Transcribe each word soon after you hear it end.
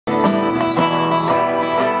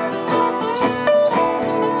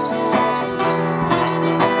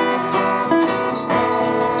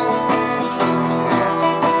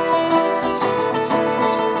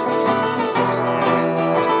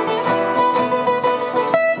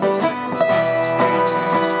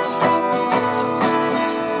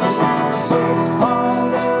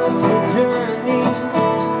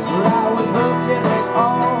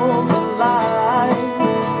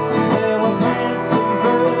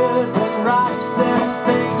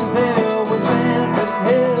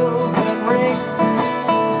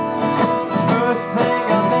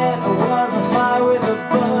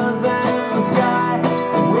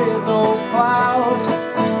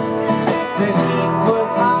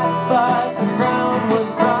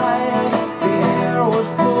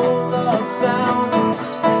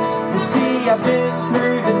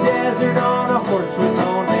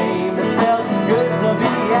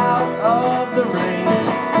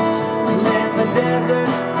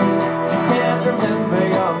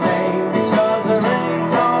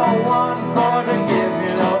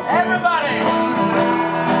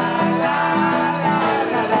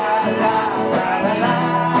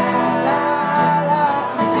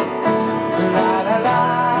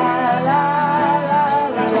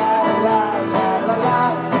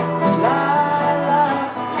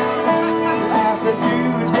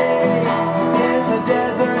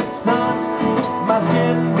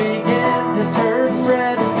skin began to turn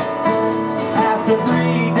red. After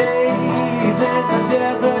 3 days in the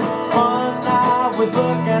desert, one night was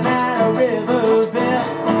looking at a riverbed,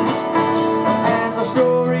 and the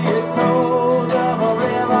story it told of a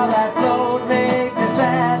river that flowed made me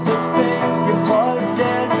sad to think it was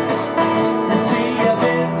dead. You see, I've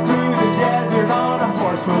been through the desert on a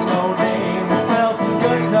horse with no name. It felt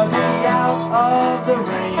good to be out of the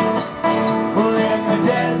rain. Well, in the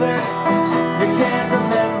desert, you can't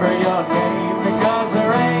remember your name because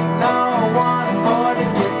there ain't no one for to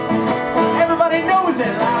get. Everybody knows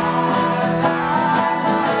it.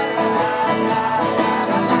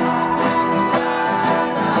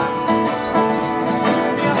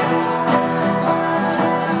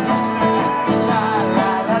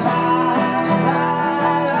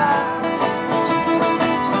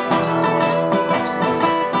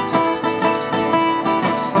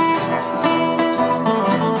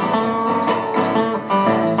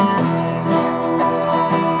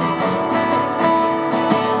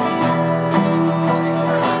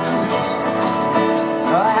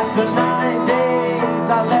 After 9 days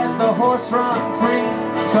I let the horse run free,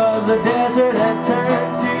 cause the desert had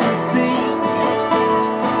turned to the sea.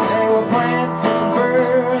 There were plants and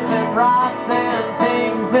birds and rocks and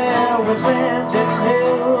things. There was sand and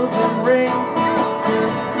hills and rings.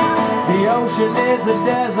 The ocean is a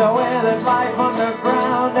desert where there's life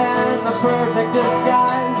underground and the perfect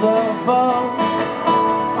disguise above.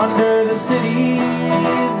 Under the cities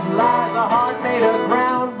lies a heart made of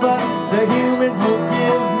ground, but the humans will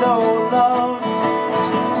give no love.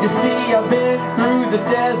 You see, I've been through the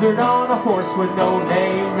desert on a horse with no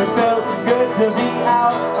name. It felt good to be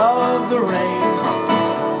out of the rain.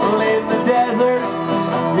 Well, in the desert,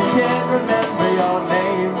 you can't remember your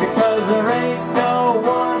name because there ain't no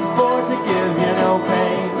one for to give you no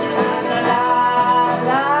pain. La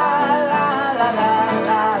la la la la la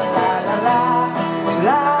la la la la.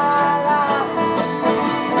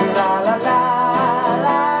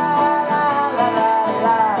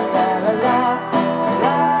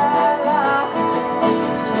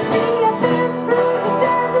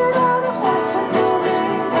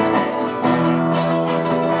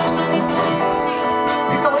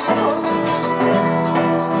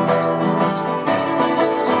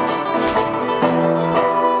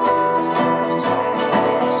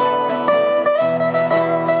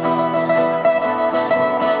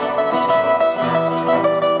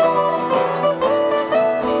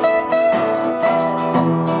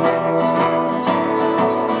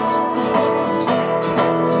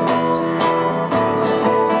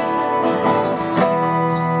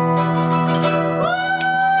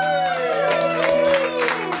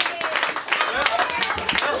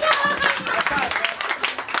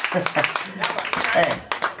 Hey,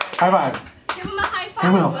 high five. Give him a high five. I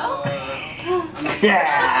will. Yeah.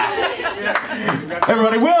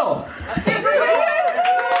 Everybody will.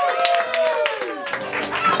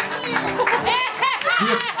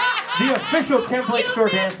 The official Kemp store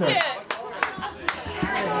dancer. You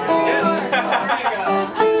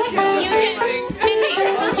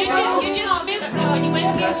did obviously when you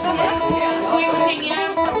went here. We were hanging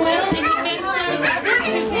out for a while and you made them.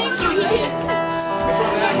 Thank you, you did.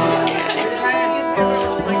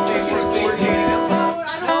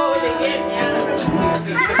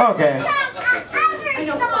 Okay.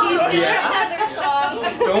 Yeah.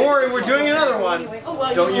 Don't worry, we're doing another one.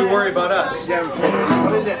 Don't you worry about us.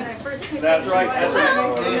 What is it? That's right, that's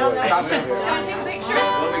right. Content.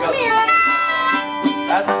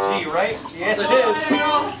 That's a G, right? Yes, it is.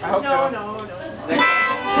 I hope so. No.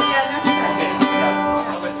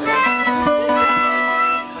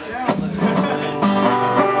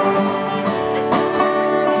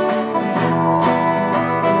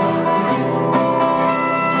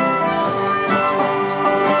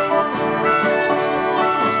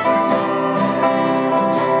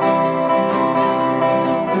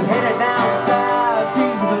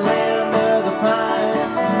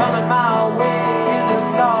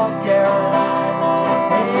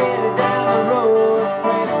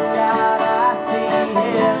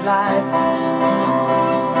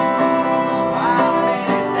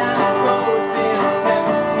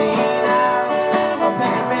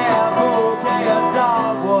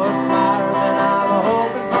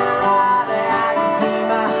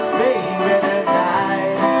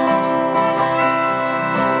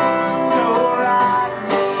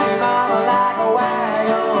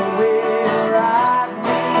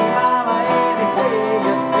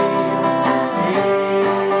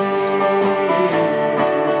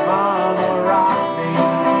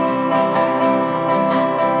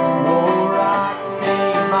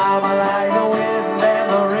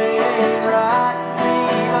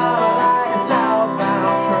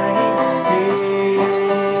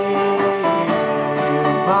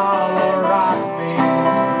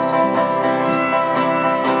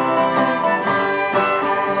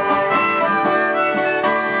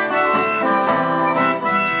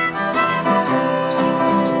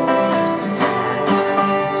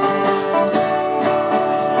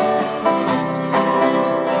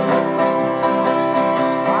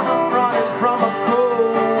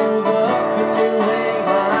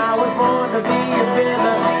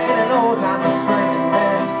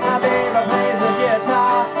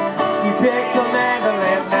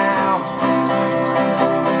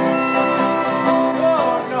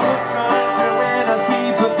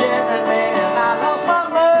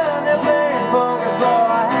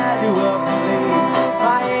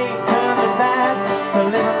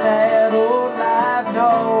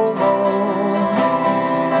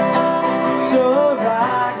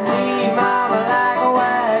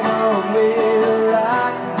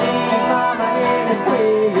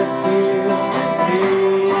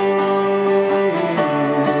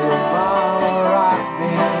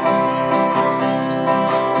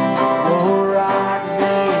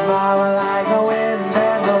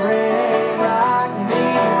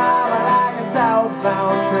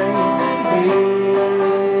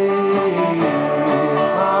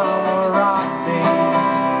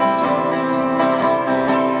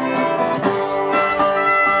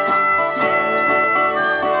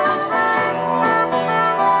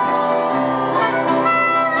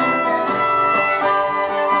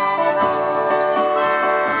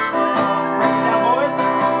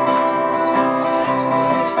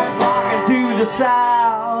 the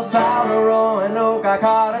south, out of Roanoke, I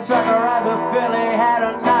caught a trucker right to Philly, had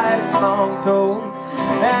a nice long tow.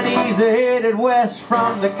 And he's headed west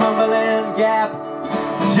from the Cumberland Gap,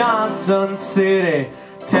 Johnson City,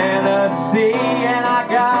 Tennessee. And I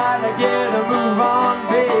gotta get a move on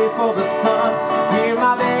before the sun. Hear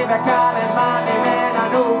my baby calling my name, and I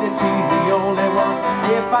know that she's the only one.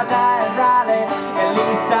 If I die in Raleigh, at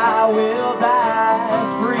least I will die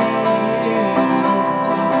free.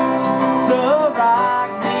 So rock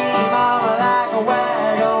me, mama, like a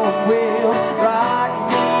wagon wheel. Rock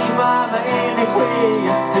me, mama, any way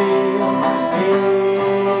you feel. Hey,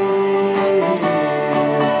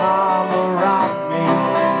 mama, rock me.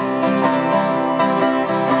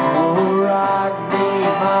 Oh, rock me,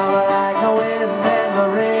 mama, like a wind in the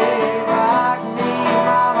rain. Rock me,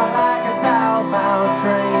 mama, like a southbound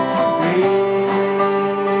train. Hey,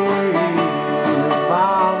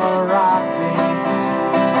 mama, rock me.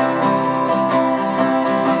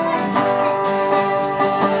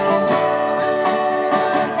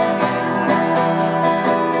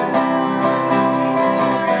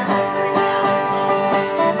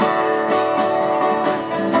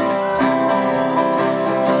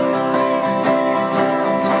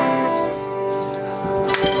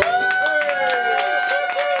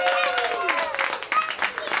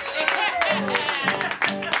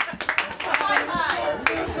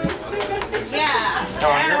 Yeah.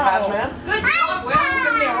 Oh, you're a fast man? Good job, Will.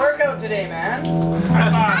 Give me a workout today, man. High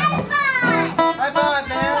five,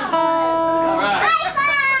 man. Alright.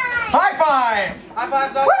 High five! High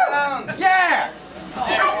fives all around. Yeah!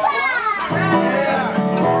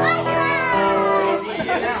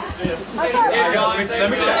 Let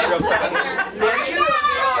me check real fast.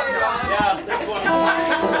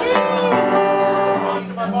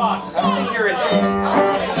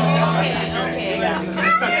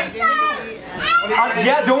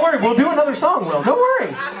 Yeah, don't worry. We'll do another song, Will. Don't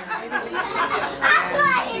worry.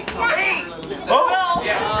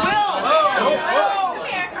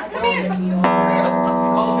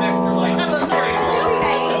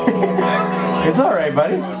 It's all right,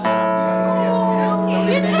 buddy.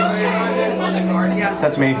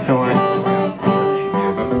 That's me. Don't worry.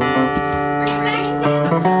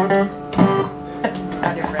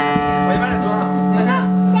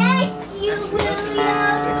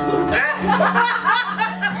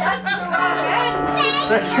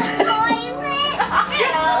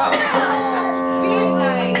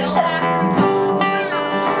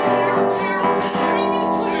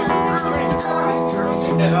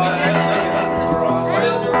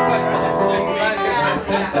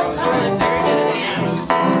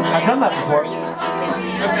 I've done that before.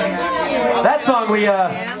 That song we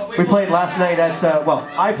played last night at well,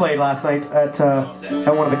 I played last night at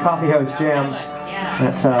one of the coffee house jams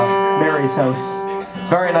at Mary's house.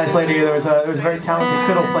 Very nice lady. There was a very talented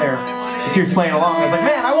fiddle player, and she was playing along. I was like,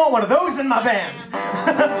 man, I want one of those in my band.